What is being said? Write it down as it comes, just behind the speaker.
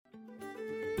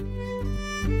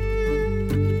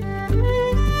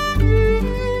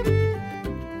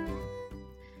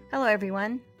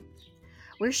everyone.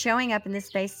 We're showing up in this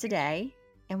space today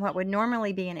in what would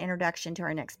normally be an introduction to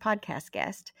our next podcast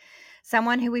guest,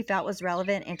 someone who we felt was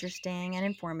relevant, interesting, and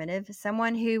informative,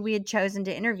 someone who we had chosen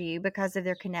to interview because of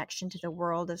their connection to the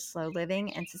world of slow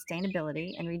living and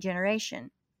sustainability and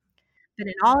regeneration. But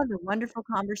in all of the wonderful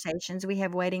conversations we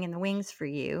have waiting in the wings for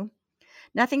you,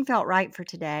 nothing felt right for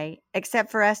today except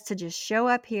for us to just show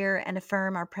up here and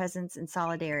affirm our presence and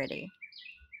solidarity.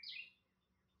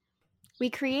 We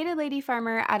created Lady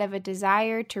Farmer out of a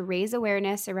desire to raise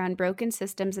awareness around broken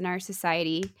systems in our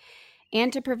society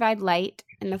and to provide light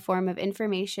in the form of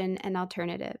information and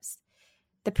alternatives.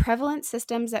 The prevalent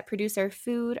systems that produce our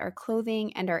food, our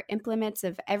clothing, and our implements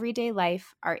of everyday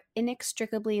life are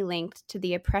inextricably linked to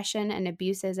the oppression and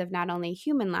abuses of not only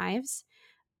human lives,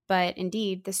 but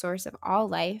indeed the source of all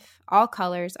life, all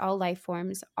colors, all life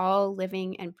forms, all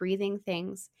living and breathing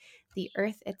things, the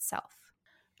earth itself.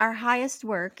 Our highest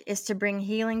work is to bring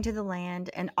healing to the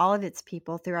land and all of its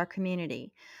people through our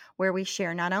community, where we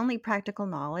share not only practical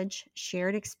knowledge,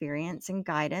 shared experience, and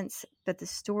guidance, but the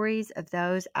stories of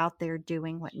those out there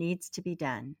doing what needs to be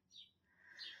done.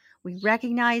 We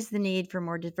recognize the need for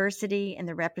more diversity in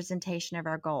the representation of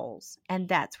our goals, and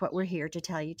that's what we're here to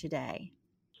tell you today.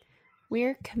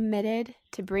 We're committed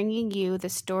to bringing you the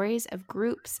stories of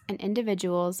groups and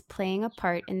individuals playing a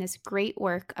part in this great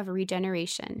work of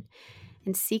regeneration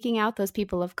and seeking out those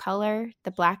people of color, the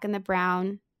Black and the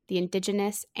brown, the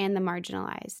indigenous, and the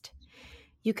marginalized.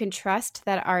 You can trust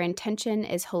that our intention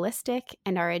is holistic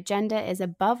and our agenda is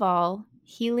above all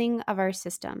healing of our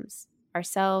systems,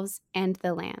 ourselves, and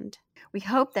the land. We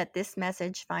hope that this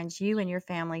message finds you and your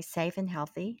family safe and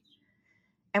healthy.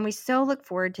 And we so look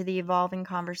forward to the evolving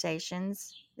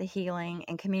conversations, the healing,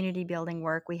 and community building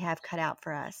work we have cut out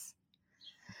for us.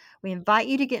 We invite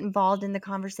you to get involved in the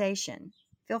conversation.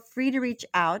 Feel free to reach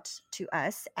out to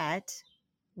us at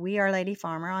We Are Lady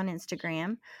Farmer on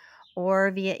Instagram or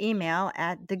via email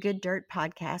at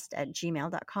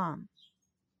thegooddirtpodcast@gmail.com.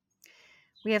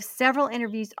 We have several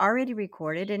interviews already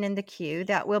recorded and in the queue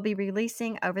that we'll be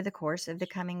releasing over the course of the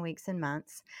coming weeks and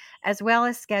months, as well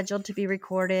as scheduled to be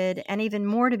recorded and even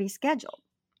more to be scheduled.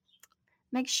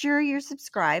 Make sure you're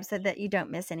subscribed so that you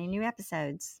don't miss any new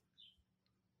episodes.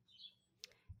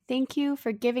 Thank you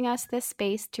for giving us this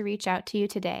space to reach out to you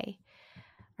today.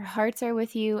 Our hearts are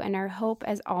with you, and our hope,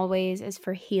 as always, is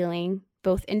for healing,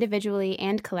 both individually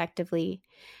and collectively,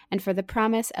 and for the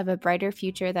promise of a brighter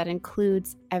future that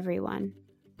includes everyone.